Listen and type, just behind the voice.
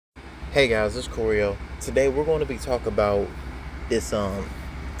Hey guys, it's Corio. Today we're going to be talking about this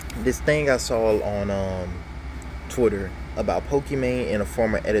this thing I saw on Twitter about Pokimane and a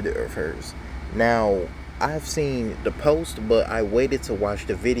former editor of hers. Now, I've seen the post, but I waited to watch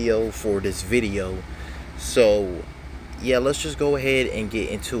the video for this video. So, yeah, let's just go ahead and get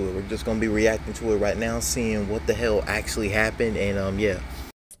into it. We're just going to be reacting to it right now, seeing what the hell actually happened, and yeah.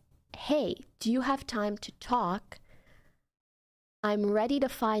 Hey, do you have time to talk? I'm ready to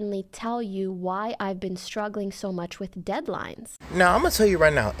finally tell you why I've been struggling so much with deadlines. Now, I'm going to tell you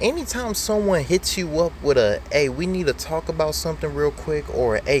right now, anytime someone hits you up with a, hey, we need to talk about something real quick,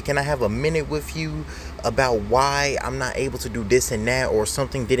 or, hey, can I have a minute with you about why I'm not able to do this and that, or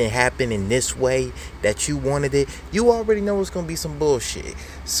something didn't happen in this way that you wanted it, you already know it's going to be some bullshit.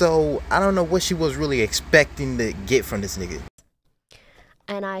 So, I don't know what she was really expecting to get from this nigga.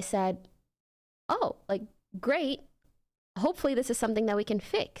 And I said, oh, like, great. Hopefully this is something that we can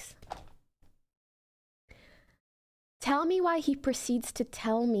fix. Tell me why he proceeds to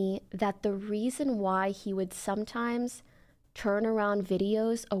tell me that the reason why he would sometimes turn around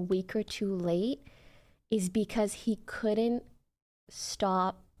videos a week or two late is because he couldn't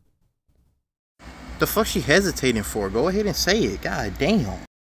stop. The fuck she hesitating for? Go ahead and say it. God damn.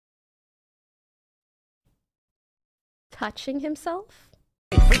 Touching himself?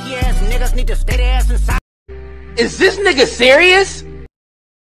 Freaky ass niggas need to stay their ass inside. Is this nigga serious?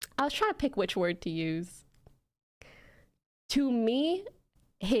 I was trying to pick which word to use. To me,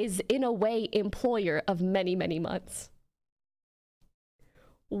 his, in a way, employer of many, many months.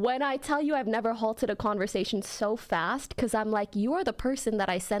 When I tell you I've never halted a conversation so fast, because I'm like, you are the person that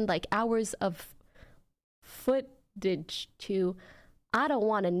I send like hours of footage to. I don't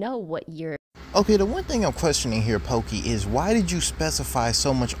want to know what you're... Okay, the one thing I'm questioning here, Pokey, is why did you specify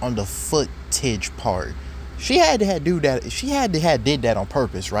so much on the footage part? She had to have did that on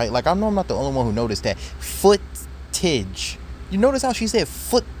purpose, right? Like, I know I'm not the only one who noticed that. Footage. You notice how she said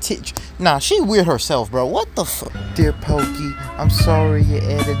footage? Nah, she weird herself, bro. What the fuck? Dear Pokey, I'm sorry your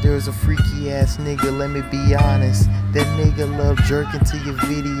editor's a freaky ass nigga. Let me be honest. That nigga love jerking to your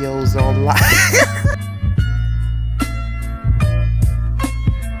videos all live.